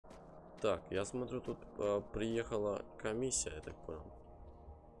Так, я смотрю, тут приехала комиссия, я так понял.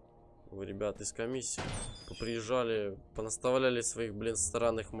 Вы, ребята, из комиссии приезжали, понаставляли своих, блин,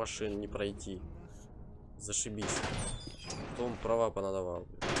 странных машин не пройти. Зашибись. Кто вам права понадавал?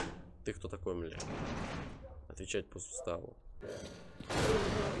 Ты кто такой, бля? Отвечать по суставу.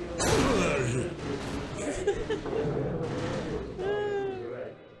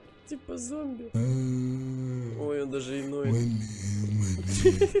 Типа зомби. Ой, он даже иной.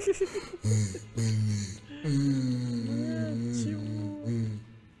 Чего?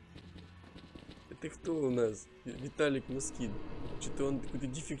 Это кто у нас? Виталик Москин. Что-то он какой-то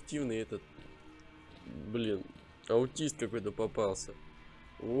дефективный этот. Блин, аутист какой-то попался.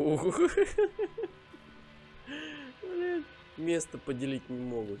 Ох. Блин, место поделить не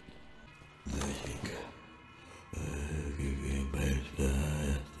могут.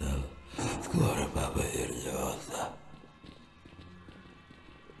 Скоро папа вернется.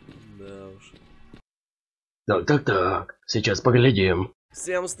 Да уж. Так, сейчас поглядим.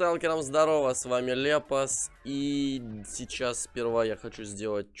 Всем сталкерам здорово, с вами LEPOS. И сейчас сперва я хочу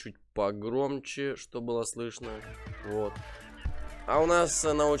сделать чуть погромче, чтобы было слышно. Вот. А у нас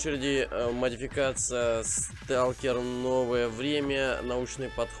на очереди модификация Сталкер Новое Время, Научный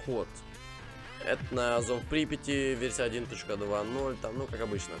Подход. Это на Азов Припяти, версия 1.2.0, там, ну, как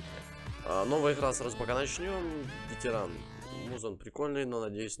обычно. Новая игра, сразу пока начнем. Ветеран. Музон прикольный, но,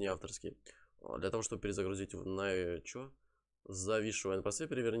 надеюсь, не авторский. Для того, чтобы перезагрузить на зависшего на просвет,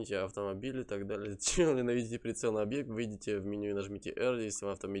 переверните автомобиль и так далее. Наведите прицел на объект, выйдите в меню и нажмите R. Если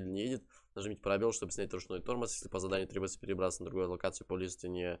автомобиль не едет, нажмите пробел, чтобы снять ручной тормоз. Если по заданию требуется перебраться на другую локацию по листу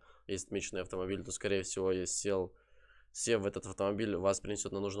не есть отмеченный автомобиль, то, скорее всего, сев в этот автомобиль, вас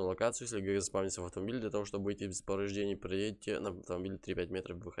принесет на нужную локацию. Если ГГ спавнится в автомобиль, для того, чтобы выйти из повреждений, приедете на автомобиль 3-5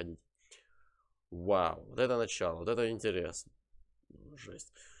 метров и выходить. Вау, вот это начало, вот это интересно.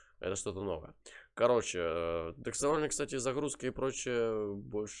 Жесть. Это что-то новое. Короче, довольно, кстати, загрузка и прочее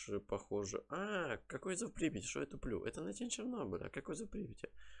больше похоже. Какой зов Припяти? Что я туплю? Это на день Чернобыля. Какой зов Припяти?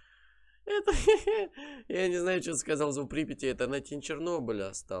 Это... Я не знаю, что сказал зов Припяти. Это на день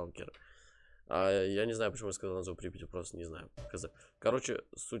Чернобыля, сталкер. Я не знаю, почему я сказал зов Припяти. Просто не знаю. Короче,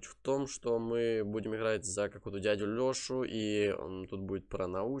 суть в том, что мы будем играть за какую-то дядю Лёшу. И тут будет про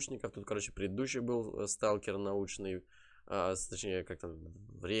научников. Тут, короче, предыдущий был сталкер научный. Точнее, как там,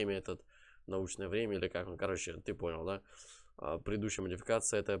 время этот, научное время, или как, короче, ты понял, да? Предыдущая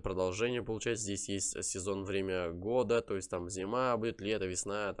модификация, это продолжение, получается, здесь есть сезон, время года, то есть там зима будет, лето,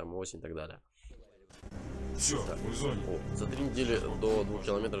 весна, там осень и так далее. Все, мы в зоне. За 3 недели до 2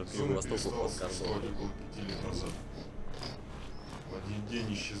 километров к юго-востоку от кордона. В один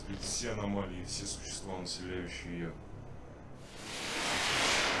день исчезли все аномалии, все существа, населяющие ее.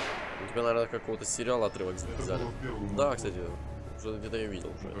 У тебя, наверное, какого-то сериала отрывок взяли. Да, кстати, уже где-то я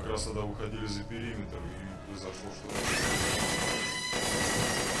видел. Мы как раз тогда выходили за периметр и произошло что-то.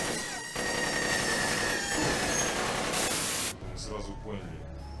 Мы сразу поняли,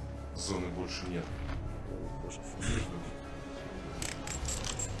 зоны больше нет.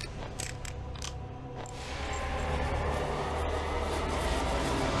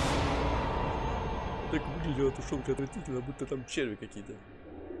 Так выглядела тушенка отвратительно, будто там черви какие-то.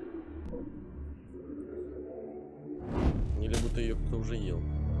 Или будто ее кто-то уже ел.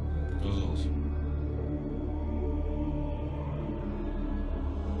 Казалось.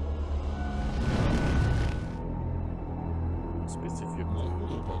 Спецэффект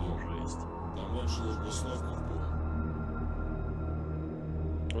уже есть. Там раньше установка была.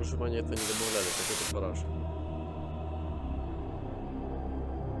 Ну, чтобы они это не добавляли, какой-то параш.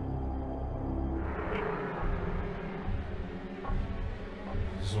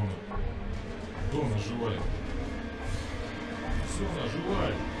 Зона. Зона живая. Зона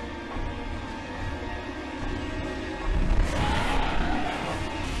живая.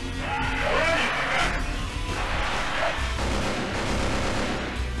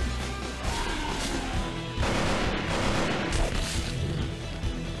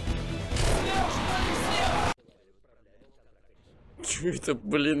 Что это,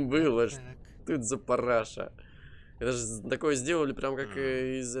 блин, было? Что это за параша? Это же такое сделали, прям как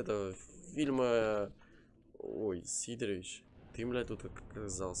из этого фильма. Ой, Сидорович, ты, блядь, тут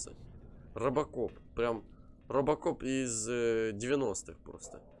оказался. Робокоп, прям Робокоп из 90-х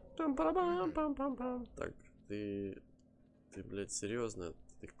просто. Так, ты, блядь, серьезно?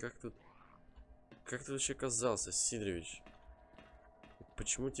 Ты как тут вообще оказался, Сидорович?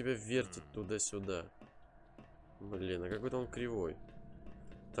 Почему тебя вертит туда-сюда? Блин, а какой-то он кривой.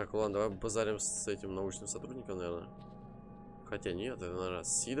 Так, ладно, давай базарим с этим научным сотрудником, наверное. Хотя нет, это, наверное,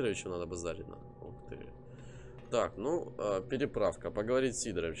 с Сидоровичем надо базарить. Ух ты. Так, ну, переправка. Поговорить с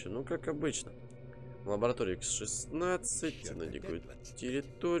Сидоровичем. Ну, как обычно. В лаборатории X16. На дикую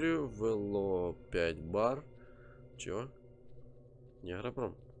территорию. ВЛО 5 бар. Чего? Не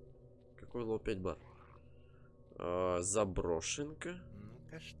агропром. Какой ЛО 5 бар? Заброшенка.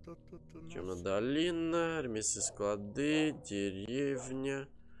 Темная долина. Ремесленные склады. Деревня.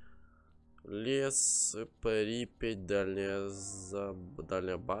 Лес. Припять.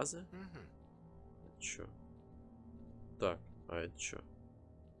 Дальняя база. Чё? Так, а это чё?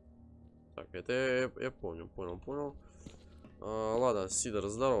 Так, это я понял. Ладно, Сидор,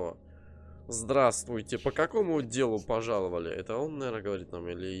 здорово. Здравствуйте. По какому делу пожаловали? Это он, наверное, говорит нам,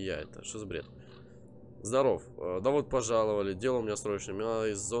 или я? Это что за бред? Здоров. Да вот пожаловали. Дело у меня срочное. Мне надо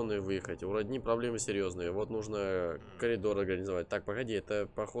из зоны выехать. У родни проблемы серьезные. Вот нужно коридор организовать. Так, погоди, это,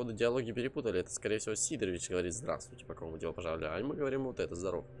 походу, диалоги перепутали. Это, скорее всего, Сидорович говорит здравствуйте. По какому делу пожаловали? А мы говорим вот это,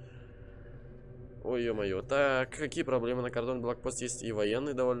 здоров. Ой, ё-моё. Так, какие проблемы? На кордоне блокпост есть и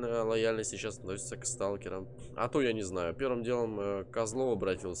военные довольно лояльны сейчас относятся к сталкерам. А то я не знаю. Первым делом Козлов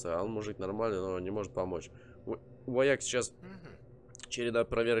обратился, а он мужик нормальный, но не может помочь. У вояк сейчас череда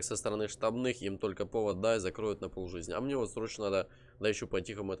проверок со стороны штабных, им только повод дай, закроют на полжизни. А мне вот срочно надо, да еще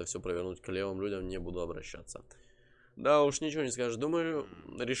по-тихому это все провернуть, к левым людям не буду обращаться. Да уж, ничего не скажешь. Думаю,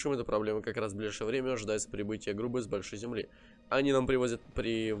 решим эту проблему. Как раз в ближайшее время ожидается прибытие группы с большой земли. Они нам привозят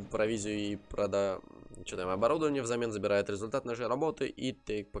провизию и оборудование, взамен забирают результат нашей работы и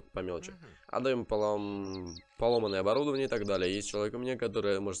по мелочи. Отдаем поломанное оборудование и так далее. Есть человек у меня,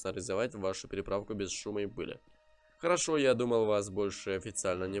 который может организовать вашу переправку без шума и пыли. Хорошо, я думал, вас больше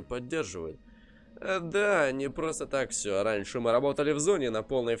официально не поддерживают. Да, не просто так все. Раньше мы работали в зоне на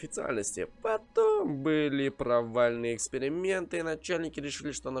полной официальности. Потом были провальные эксперименты, и начальники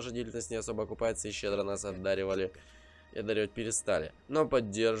решили, что наша деятельность не особо окупается, и щедро нас одаривали. И одаривать перестали. Но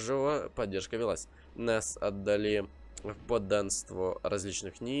поддержка велась. Нас отдали в подданство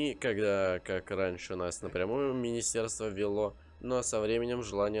различных НИИ, когда, как раньше, нас напрямую министерство вело. Но со временем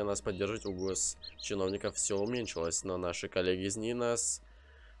желание нас поддерживать у госчиновников все уменьшилось. Но наши коллеги из НИИ нас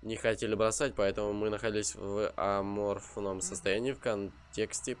не хотели бросать, поэтому мы находились в аморфном состоянии в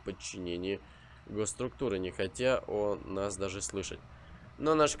контексте подчинения госструктуры, не хотя о нас даже слышать.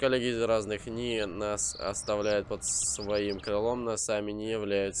 Но наши коллеги из разных НИИ нас оставляют под своим крылом, но сами не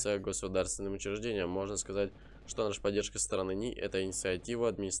являются государственным учреждением. Можно сказать, что наша поддержка со стороны НИИ — это инициатива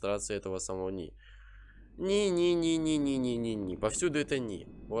администрации этого самого НИИ. Не. Повсюду это НИИ.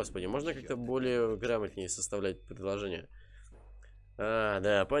 Господи, можно как-то более грамотнее составлять предложения? А,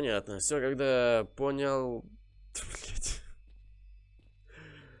 да, понятно. Все, когда понял... Блять.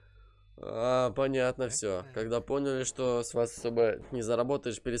 Понятно все. Когда поняли, что с вас особо не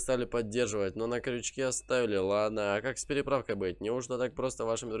заработаешь, перестали поддерживать, но на крючке оставили. Ладно, а как с переправкой быть? Неужто так просто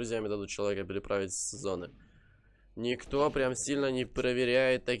вашими друзьями дадут человека переправить с зоны? Никто прям сильно не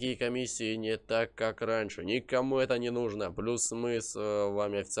проверяет такие комиссии, не так, как раньше. Никому это не нужно. Плюс мы с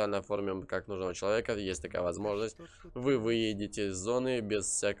вами официально оформим как нужного человека. Есть такая возможность. Вы выедете из зоны без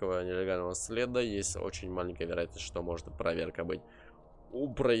всякого нелегального следа. Есть очень маленькая вероятность, что может проверка быть.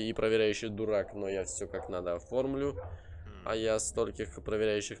 И проверяющий дурак, но я все как надо оформлю. А я стольких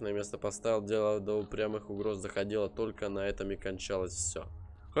проверяющих на место поставил. Дело до упрямых угроз доходило. Только на этом и кончалось все.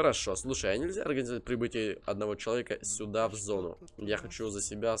 Хорошо, слушай, а нельзя организовать прибытие одного человека сюда, в зону? Я хочу за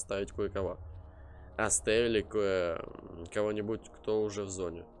себя оставить кое-кого. Оставили кого-нибудь, кто уже в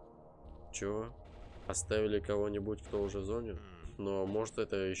зоне. Чего? Оставили кого-нибудь, кто уже в зоне? Но может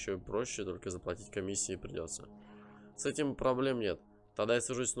это еще проще, только заплатить комиссии придется. С этим проблем нет. Тогда я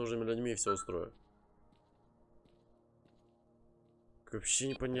свяжусь с нужными людьми и все устрою. Вообще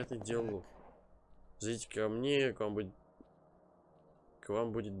непонятный диалог. Зайдите ко мне, к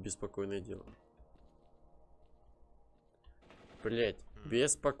вам будет беспокойное дело. Блять,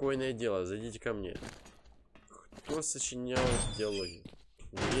 беспокойное дело. Зайдите ко мне. Кто сочинял диалоги?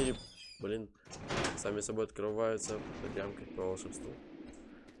 Двери, блин, сами собой открываются. Прям как по волшебству.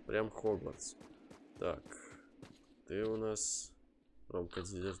 Прям Хогвартс. Так. Ты у нас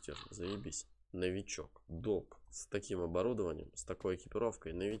ромка-дезертир. Заебись. Новичок. Долг. С таким оборудованием, с такой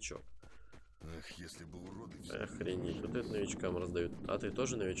экипировкой. Новичок. Эх, если бы уроды... Охренеть, вот это новичкам раздают. А ты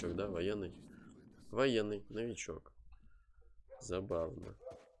тоже новичок, да? Военный? Военный, новичок. Забавно.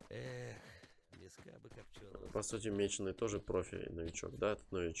 По сути, меченый тоже профи, новичок, да?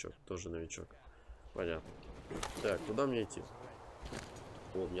 Этот новичок, тоже новичок. Понятно. Так, куда мне идти?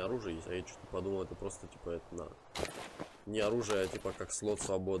 О, у меня оружие есть, а я что-то подумал, это просто, типа, это на... Не оружие, а, типа, как слот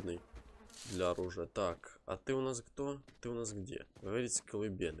свободный для оружия. Так, а ты у нас кто? Ты у нас где? Говорится,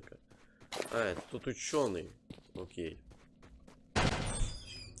 колыбелька. А, это тут ученый. Окей.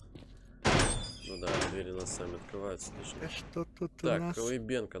 Ну да, двери нас сами открываются. Точно. Что тут у Так, нас?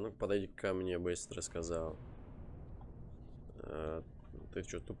 колыбенка, ну подойди ко мне, быстро сказал. Ты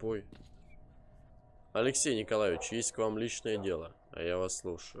что, тупой? Алексей Николаевич, есть к вам личное дело, а я вас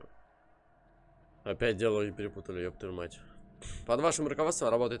слушаю. Опять диалоги перепутали, ёб твою мать. Под вашим руководством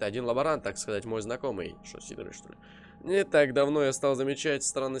работает один лаборант, так сказать, мой знакомый. Что, Сидорыч, что ли? Не так давно я стал замечать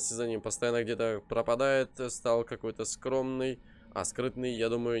странности за ним. Постоянно где-то пропадает, стал какой-то скромный, скрытный. Я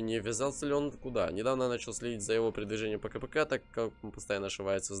думаю, не ввязался ли он куда. Недавно начал следить за его передвижением по КПК, так как он постоянно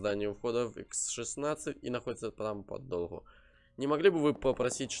ошивается в здании у входа в X16 и находится там подолгу. Не могли бы вы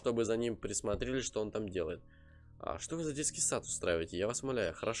попросить, чтобы за ним присмотрели, что он там делает? А что вы за детский сад устраиваете? Я вас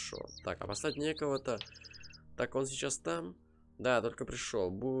умоляю. Хорошо. Так, а послать некого-то. Так, он сейчас там? Да, только пришел.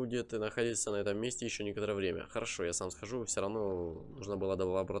 Будет находиться на этом месте еще некоторое время. Хорошо, я сам схожу. Все равно нужно было до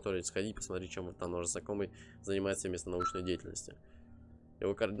лаборатории сходить, посмотреть, чем там наш знакомый занимается вместо научной деятельности.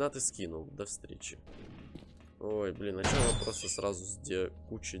 Его координаты скинул. До встречи. Ой, блин, начало просто сразу с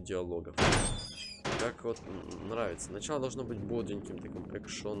кучей диалогов. Как вот нравится. Начало должно быть бодреньким, таким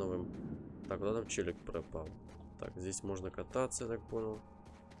экшоновым. Так, куда там челик пропал? Так, здесь можно кататься, я так понял.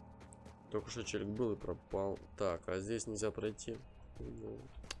 Только что челик был и пропал. Так, а здесь нельзя пройти. Ну,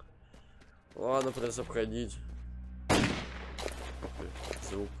 ладно, придется обходить.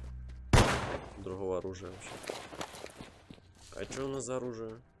 Звук другого оружия вообще. А что у нас за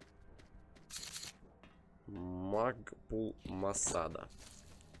оружие? Магпул Масада.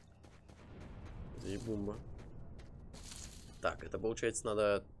 Здесь бомба. Так, это получается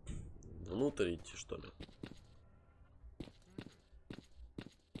надо внутрь идти, что ли?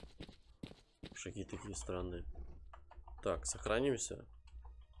 Шаги такие странные. Так, сохранимся.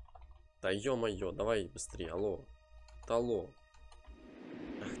 Да ё-моё, давай быстрее, алло. Алло.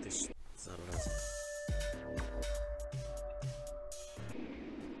 Ах ты ж, зараза.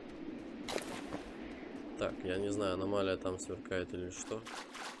 Так, я не знаю, аномалия там сверкает или что.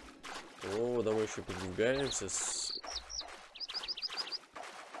 О, да мы еще подвигаемся с...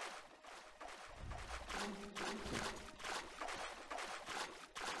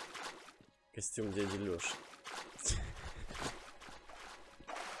 Костюм дяди Лёши.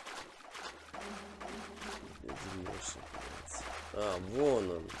 Дяди Лёши.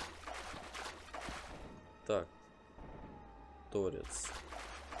 Вон он. Так. Торец.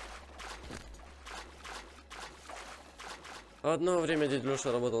 Одно время дядя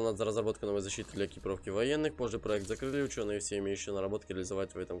Лёша работал над разработкой новой защиты для экипировки военных. Позже проект закрыли, ученые все имеющие наработки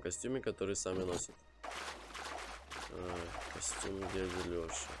реализовать в этом костюме, который сами носят. Костюм дяди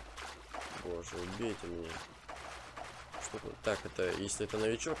Лёши. Боже, убейте меня. Что так, это если это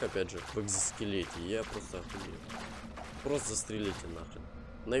новичок, опять же, в экзоскелете, я просто охуею. Просто застрелите нахрен.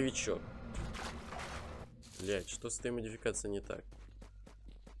 Новичок. Блять, что с этой модификацией не так?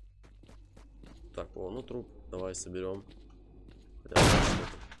 Так, ну труп. Давай соберем.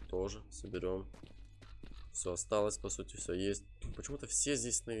 Тоже соберем. Все осталось, по сути, все есть. Почему-то все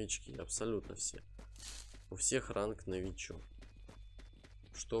здесь новички, абсолютно все. У всех ранг новичок.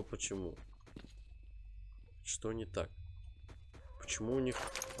 Что, почему? Что не так? Почему у них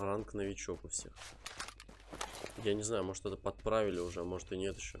ранг новичок у всех? Я не знаю, может это подправили уже, а может и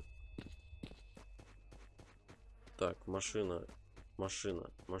нет еще. Так, машина. Машина.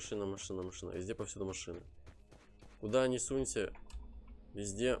 Везде повсюду машины. Куда ни сунься,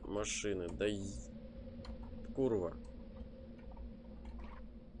 везде машины. Да курва.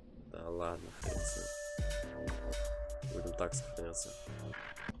 Да ладно, хрен с ним. Будем так сохраняться.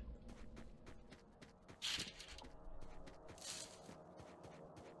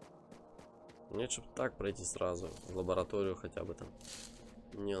 Нет, чтобы так пройти сразу в лабораторию хотя бы там.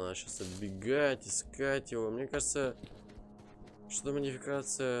 Не, надо сейчас отбегать, искать его. Мне кажется, что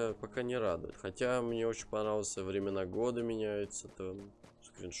модификация пока не радует. Хотя мне очень понравился, времена года меняются. Там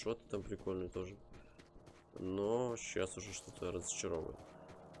скриншоты там прикольные тоже. Но сейчас уже что-то разочаровывает.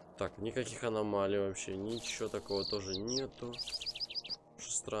 Так, никаких аномалий вообще. Ничего такого тоже нету.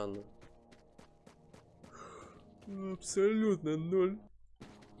 Что странно. Абсолютно ноль.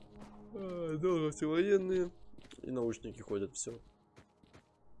 Долго все военные. И наушники ходят, все.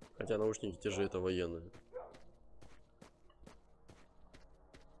 Хотя наушники те же это военные.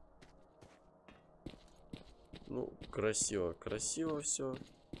 Ну, красиво. Красиво все.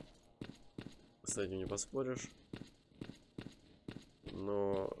 С этим не поспоришь.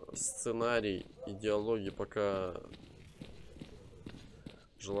 Но сценарий и диалоги пока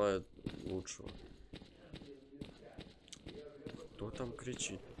желают лучшего. Кто там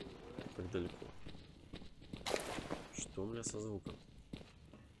кричит? Так далеко. Что у меня со звуком?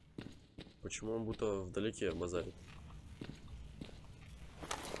 Почему он будто вдалеке базарит?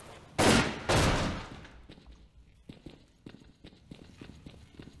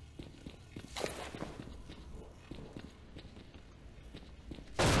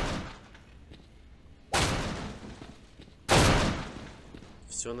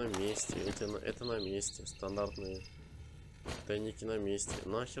 все на месте. Это на месте. Стандартные тайники на месте.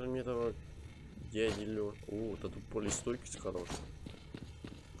 Нахер мне этого дяди Лёши. Вот эту полистойкость хорошая.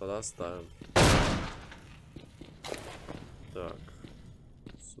 Тогда оставим. Так.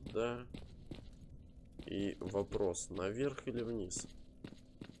 Сюда. И вопрос, наверх или вниз?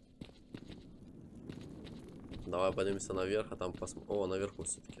 Давай поднимемся наверх, а там посмотрим. О, наверху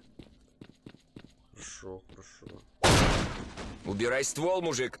все-таки. Хорошо, хорошо. Убирай ствол,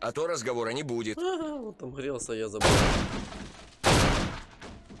 мужик, а то разговора не будет. Ага, вот там грелся, я забыл.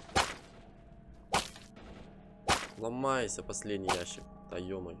 Ломайся, последний ящик. Да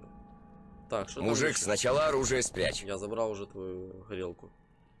ё-моё. Так, что там Мужик, еще? сначала оружие спрячь. Я забрал уже твою грелку.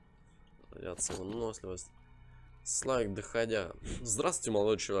 Радиация, выносливость. Слайк, доходя. Здравствуйте,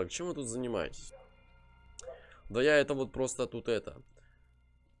 молодой человек. Чем вы тут занимаетесь? Да я это вот просто тут это.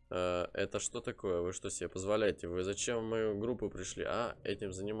 Это что такое? Вы что себе позволяете? Вы зачем в мою группу пришли? А,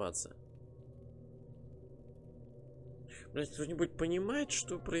 этим заниматься. Блять, кто-нибудь понимает,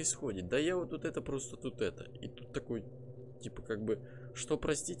 что происходит? Да я вот тут это, просто тут это. И тут такой, типа, как бы, что,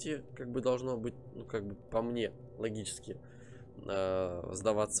 простите, как бы должно быть, ну, как бы, по мне, логически,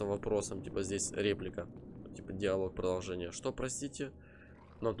 сдаваться вопросом, типа, здесь реплика, типа, диалог, продолжение. Что, простите?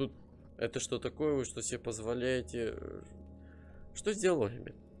 Но тут, это что такое? Вы что себе позволяете? Что сделал,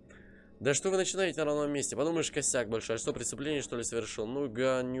 ребят? Да что вы начинаете на равном месте? Подумаешь, косяк большой. А что, преступление, что ли, совершил? Ну,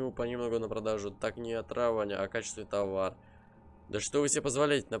 гоню понемногу на продажу. Так не отрава, а качественный товар. Да что вы себе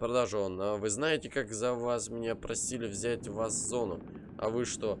позволяете на продажу он? А вы знаете, как за вас меня просили взять вас в зону? А вы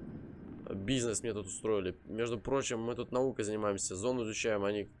что? Бизнес мне тут устроили. Между прочим, мы тут наукой занимаемся. Зону изучаем,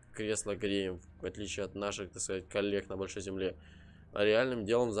 а не кресло греем. В отличие от наших, так сказать, коллег на большой земле. А реальным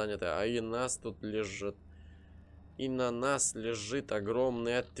делом заняты. А и нас тут лежит... И на нас лежит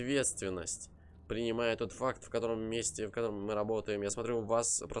огромная ответственность, принимая тот факт, в котором месте, в котором мы работаем. Я смотрю, у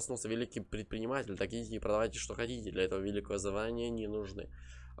вас проснулся великий предприниматель, так идите и продавайте, что хотите. Для этого великого звания не нужны.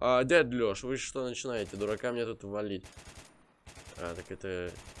 Дядь Лёш, вы что начинаете? Дурака мне тут валить. Так это...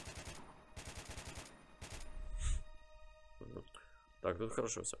 Так, тут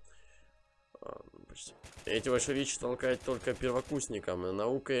хорошо все. Почти. Эти ваши речи толкают только первокурсникам.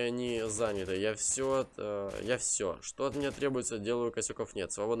 Наукой они заняты. Я все. Что от меня требуется, делаю, косяков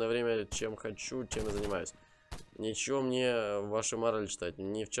нет. Свободное время, чем хочу, тем и занимаюсь. Ничего мне ваши морали читать.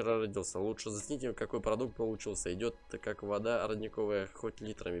 Не вчера родился. Лучше зацените, какой продукт получился. Идет как вода родниковая, хоть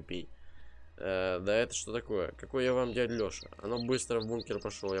литрами пей. Да это что такое? Какой я вам дядя Лёша? Оно быстро в бункер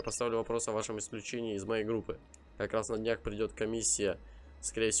пошел. Я поставлю вопрос о вашем исключении из моей группы. Как раз на днях придет комиссия.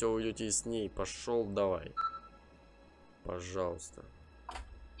 Скорее всего, уйдете с ней. Пошел, давай. Пожалуйста.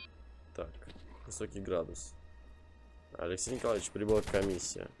 Так, высокий градус. Алексей Николаевич, прибыла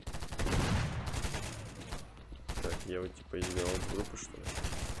комиссия. Так, я вот типа изменил группы, что ли?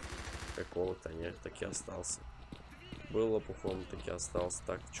 Какого-то, нет, так и остался. Был лопухом, так и остался.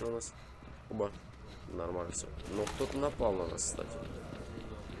 Так, что у нас? Оба. Нормально все. Но кто-то напал на нас, кстати.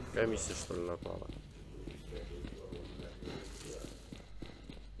 Комиссия, что ли, напала?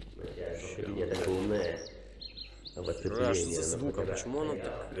 Что за звук? А почему оно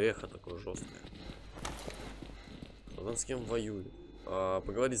так? Эхо такое жесткое. Кто там с кем воюет?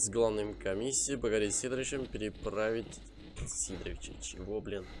 Поговорить с главным комиссией, поговорить с Сидоровичем, переправить... Сидоровича, чего,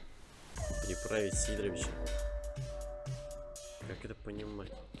 блин? Переправить Сидоровича. Как это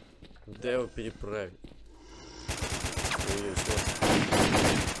понимать? Куда его переправить?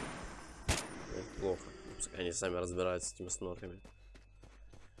 Это плохо. Пускай они сами разбираются с этими снорками.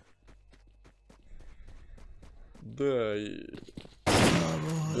 Да, и...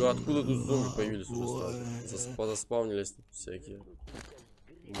 Да, откуда тут зомби появились уже сразу? Позаспавнились всякие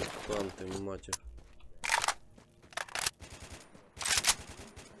мутанты, мать их.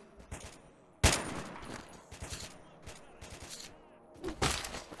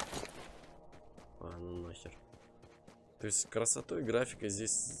 Ну нахер. То есть красотой графика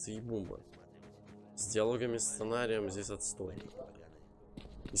здесь заебумба. С диалогами, сценарием здесь отстой.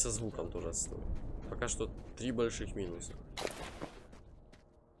 И со звуком тоже отстой. Пока что 3 больших минуса.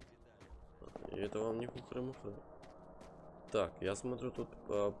 И это вам не хухры-мухры. Так, я смотрю, тут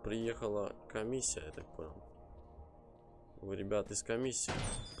приехала комиссия, я так понял. Вы, ребята, из комиссии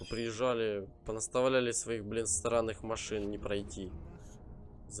приезжали, понаставляли своих, блин, странных машин не пройти.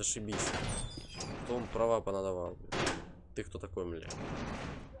 Зашибись. Кто вам права понадавал? Ты кто такой, бля?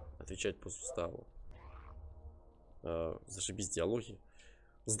 Отвечать по суставу. Зашибись диалоги.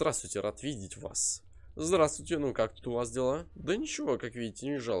 Здравствуйте, рад видеть вас. Здравствуйте, ну как тут у вас дела? Да ничего, как видите,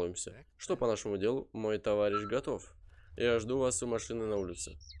 не жалуемся. Что по нашему делу? Мой товарищ готов. Я жду вас у машины на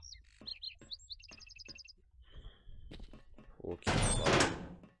улице. Окей, ладно.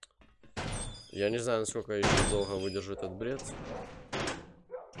 Я не знаю, насколько еще долго выдержу этот бред.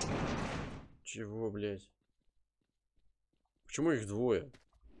 Чего, блядь? Почему их двое?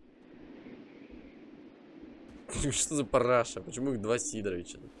 Что за параша? Почему их два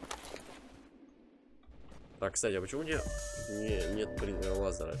Сидоровича? Так, кстати, а почему нет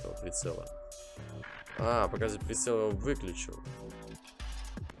лазера этого прицела? А, показывает прицел, его выключил.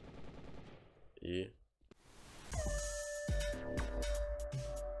 И...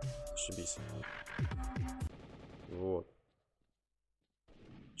 Ошибись. Вот.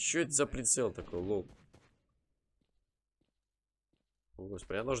 Что это за прицел такой, лол? О,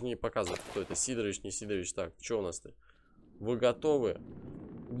 господи, я должен не показывать, кто это, Сидорович, не Сидорович. Так, что у нас-то? Вы готовы?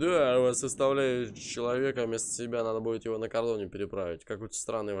 Да, вас составляет человека, вместо себя надо будет его на кордоне переправить. Какой-то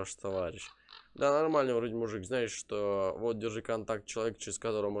странный ваш товарищ. Да, нормальный вроде мужик. Знаешь, что вот держи контакт человека, через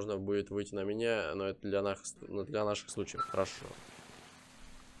которого можно будет выйти на меня, но это для наших случаев. Хорошо.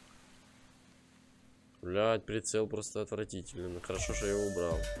 Блядь, прицел просто отвратительный. Хорошо, что я его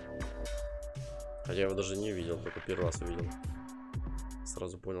убрал. Хотя я его даже не видел, только первый раз увидел.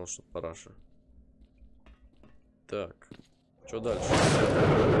 Сразу понял, что параша. Так. Что дальше?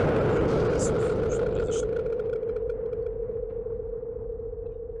 Что произошло?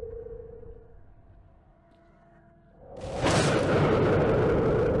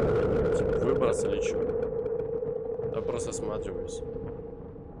 Типа выброс или что? Да просто осматриваюсь.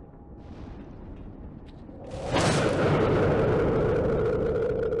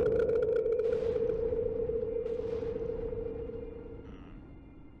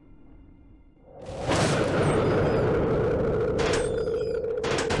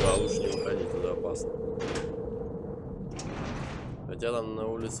 Хотя там на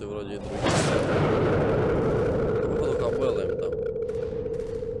улице вроде и другие. Походу кабелами там.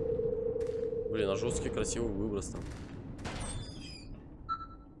 Блин, а жесткий красивый выброс там.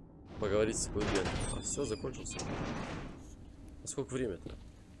 Поговорить с клубом. А все, закончился. А сколько время-то?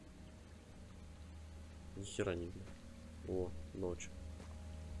 Ни хера не видно. О, ночь.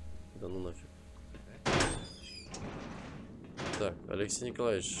 Да ну нафиг. Так, Алексей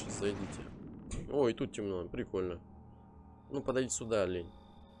Николаевич, зайдите. О, и тут темно, прикольно. Ну, подойдите сюда, лень.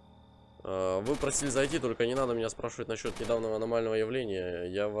 Вы просили зайти, только не надо меня спрашивать насчет недавнего аномального явления.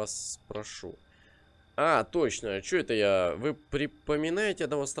 Я вас спрошу. А, точно, что это я? Вы припоминаете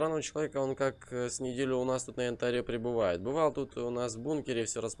одного странного человека? Он как с неделю у нас тут на янтаре пребывает. Бывал тут у нас в бункере,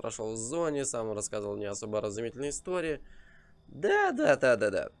 все расспрашивал в зоне, сам рассказывал не особо разумительные истории. Да.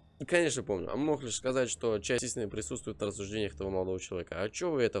 Конечно, помню. А мог лишь сказать, что часть истины присутствует в рассуждениях этого молодого человека. А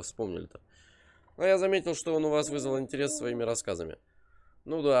чё вы это вспомнили-то? Но я заметил, что он у вас вызвал интерес своими рассказами.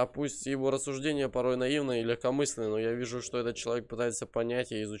 Ну да, пусть его рассуждения порой наивны и легкомысленны, но я вижу, что этот человек пытается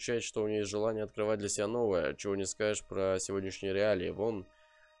понять и изучать, что у него есть желание открывать для себя новое, чего не скажешь про сегодняшние реалии. Вон,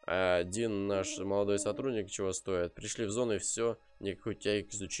 один наш молодой сотрудник чего стоит. Пришли в зону и все, никакой тяги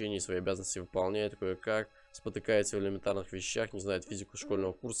к изучению, свои обязанности выполняет кое-как, спотыкается в элементарных вещах, не знает физику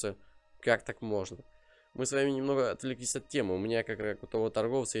школьного курса. Как так можно? Мы с вами немного отвлеклись от темы. У меня, как у того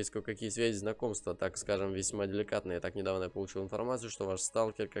торговца, есть кое-какие связи, знакомства, так скажем, весьма деликатные. Так недавно я получил информацию, что ваш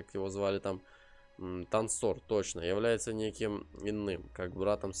сталкер, как его звали там, танцор, точно, является неким иным, как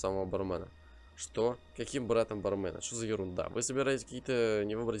братом самого бармена. Что? Каким братом бармена? Что за ерунда? Вы собираете какие-то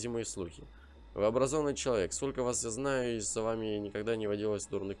невообразимые слухи. Вы образованный человек. Сколько вас я знаю, и за вами никогда не водилось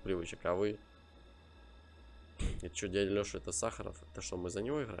дурных привычек. А вы... Это что, дядя Лёша, это Сахаров? Это что, мы за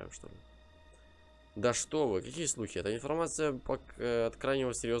него играем, что ли? Да что вы, какие слухи? Это информация от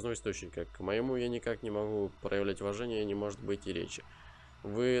крайнего серьезного источника. К моему я никак не могу проявлять уважение, не может быть и речи.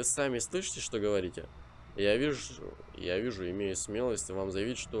 Вы сами слышите, что говорите? Я вижу, имею смелость вам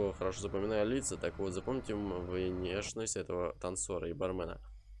заявить, что хорошо запоминаю лица. Так вот, запомните внешность этого танцора и бармена.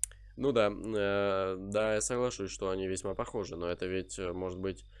 Ну да, да, я соглашусь, что они весьма похожи, но это ведь может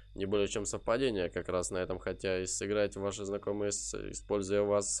быть не более чем совпадение. Как раз на этом хотя и сыграть ваши знакомые, используя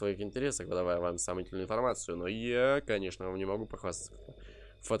вас в своих интересах, выдавая вам сомнительную информацию. Но я, конечно, вам не могу похвастаться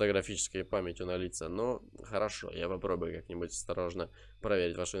фотографической памятью на лица. Но хорошо, я попробую как-нибудь осторожно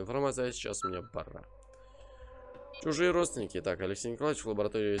проверить вашу информацию, а сейчас мне пора. Чужие родственники. Так, Алексей Николаевич, в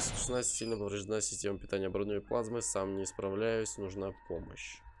лаборатории 16 сильно повреждена система питания оборудования плазмы. Сам не справляюсь, нужна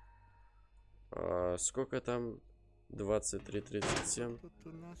помощь. Сколько там? 23:37.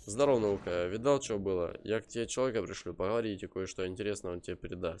 Здорово, наука. Видал, что было? Я к тебе человека пришлю. Поговорите, кое-что интересное он тебе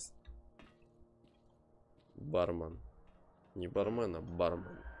передаст. Бармен. Не бармен, а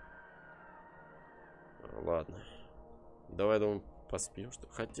бармен. Ладно. Давай, думаю, поспим, что...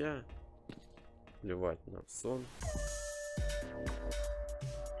 Хотя... Плевать на сон.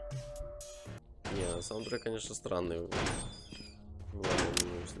 Не, на самом деле, конечно, странный. Ладно,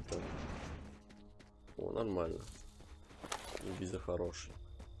 если так. О, нормально. Виза хороший.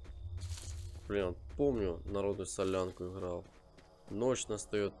 Блин, помню, народную солянку играл. Ночь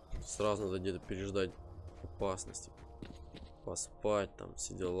настает, сразу надо где-то переждать опасности. Поспать, там,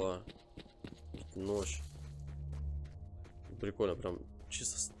 все дела. Ведь ночь. Прикольно, прям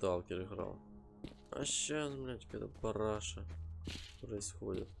чисто сталкер играл. А сейчас, блядь, какая-то параша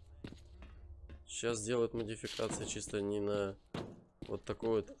происходит. Сейчас делают модификации чисто не на вот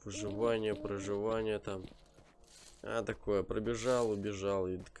такое вот выживание, проживание там. А такое, пробежал, убежал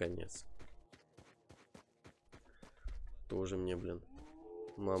и конец. Тоже мне, блин,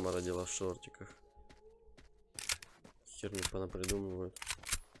 мама родила в шортиках. Херню понапридумывают.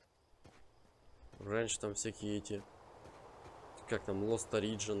 Раньше там всякие эти, как там, Lost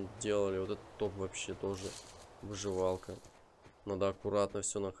Origin делали. Вот этот топ вообще тоже выживалка. Надо аккуратно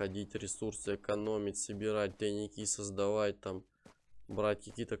все находить, ресурсы экономить, собирать, тайники создавать, там, брать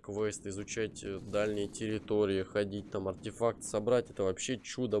какие-то квесты, изучать дальние территории, ходить, там, артефакт собрать. Это вообще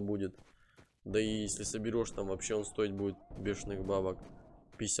чудо будет. Да и если соберешь, там вообще он стоить будет бешеных бабок.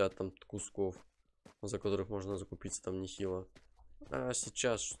 50 там кусков, за которых можно закупиться там нехило. А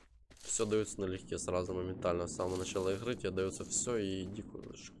сейчас все дается налегке, сразу, моментально. С самого начала игры тебе дается все, и иди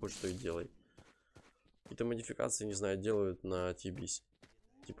хоть что и делай. Какие-то модификации, не знаю, делают на TBS.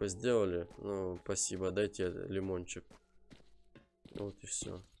 Типа сделали, ну спасибо, дайте лимончик. Вот и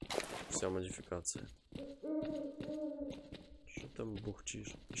все. Вся модификация. Что там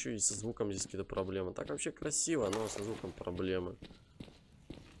бухчишь? Еще и со звуком здесь какие-то проблемы. Так вообще красиво, но со звуком проблемы.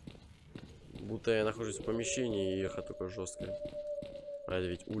 Будто я нахожусь в помещении и эхо такое жесткое. А это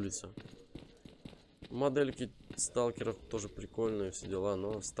ведь улица. Модельки сталкеров тоже прикольные, все дела,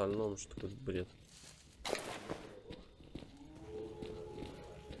 но в остальном что такое бред.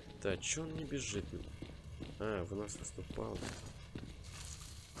 Да, чё он не бежит? А, в нас наступал.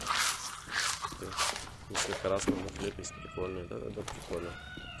 Несколько раз на хлеб есть прикольные. Да, прикольно.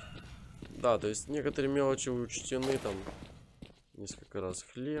 Да, то есть некоторые мелочи учтены, там несколько раз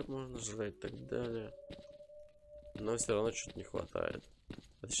хлеб можно жрать и так далее. Но все равно чуть не хватает.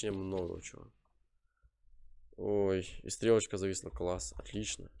 А точнее много чего. Ой, и стрелочка зависла, класс,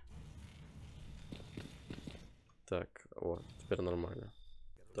 отлично. Так, вот, теперь нормально.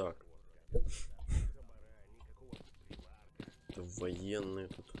 Так. Это военные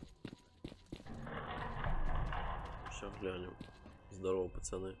тут. Сейчас глянем. Здорово,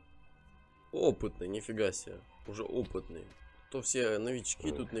 пацаны. Опытный, нифига себе. Уже опытный. То все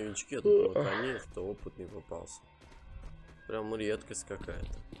новички, тут новички, а тут наконец-то опытный попался. Прям редкость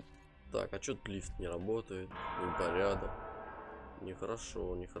какая-то. Так, а что тут лифт не работает? Непорядок.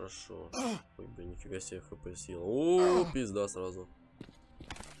 Нехорошо, нехорошо. Ой, блин, нифига себе хп сила. О, пизда сразу.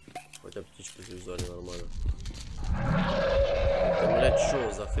 Хотя птички завязали нормально. Да, блядь,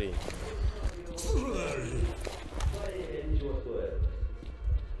 что за хрень?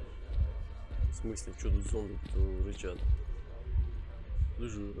 В смысле, что тут зомби рычат?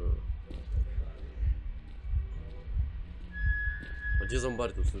 А где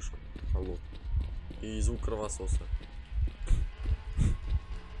зомбарь тут слышу? Алло. И звук кровососа.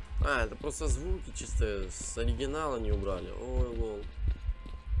 А, это просто звуки чисто с оригинала не убрали. Ой, лол.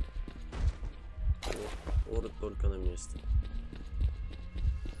 Оры только на месте.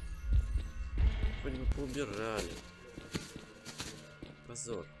 Хоть бы поубирали.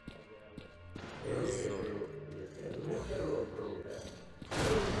 Позор. Позор.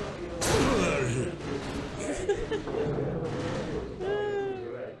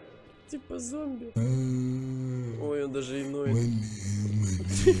 Типа зомби. Ой, он даже иной.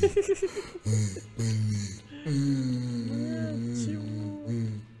 Чего?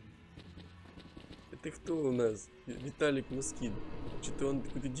 Это кто у нас? Виталик Москин. Что-то он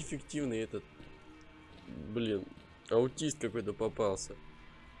какой-то дефективный этот. Блин, аутист какой-то попался.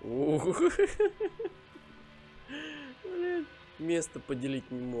 Ох. Блядь, место поделить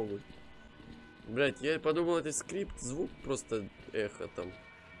не могут. Блять, я подумал, это скрипт, звук просто эхо там.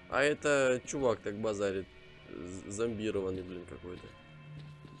 А это чувак так базарит. Зомбированный, блин, какой-то.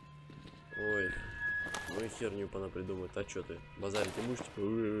 Ой. Ну и херню понапридумают. А чё ты? Базарить и будешь, типа...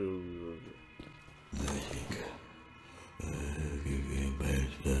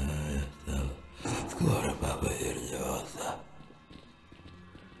 Скоро папа вернется.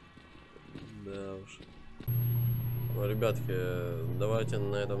 Да уж. Ну, ребятки, давайте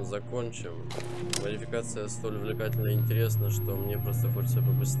на этом закончим. Модификация столь увлекательна и интересна, что мне просто хочется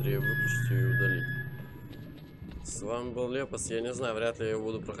побыстрее выключить и удалить. С вами был LEPOS. Я не знаю, вряд ли я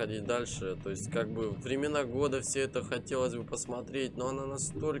буду проходить дальше. То есть, как бы, времена года, все это хотелось бы посмотреть, но она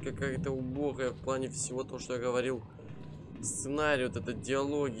настолько какая-то убогая в плане всего того, что я говорил. Сценарий, вот это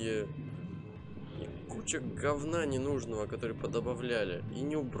диалоги. куча говна ненужного, который подобавляли. И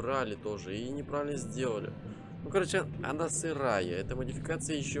не убрали тоже, и неправильно сделали. Ну, короче, она сырая. Эта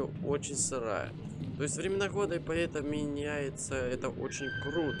модификация еще очень сырая. То есть времена года и поэтому меняется. Это очень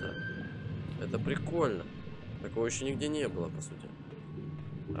круто. Это прикольно. Такого еще нигде не было, по сути.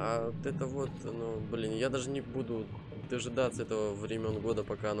 А вот это вот, ну, блин, я даже не буду дожидаться этого времен года,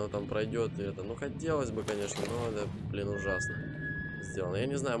 пока оно там пройдет. И это, ну, хотелось бы, конечно, но это, блин, ужасно сделано. Я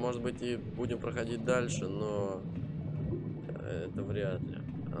не знаю, может быть, и будем проходить дальше, но это вряд ли.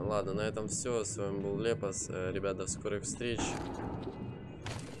 Ладно, на этом все. С вами был Лепос. Ребята, до скорых встреч.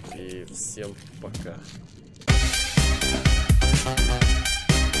 И всем пока.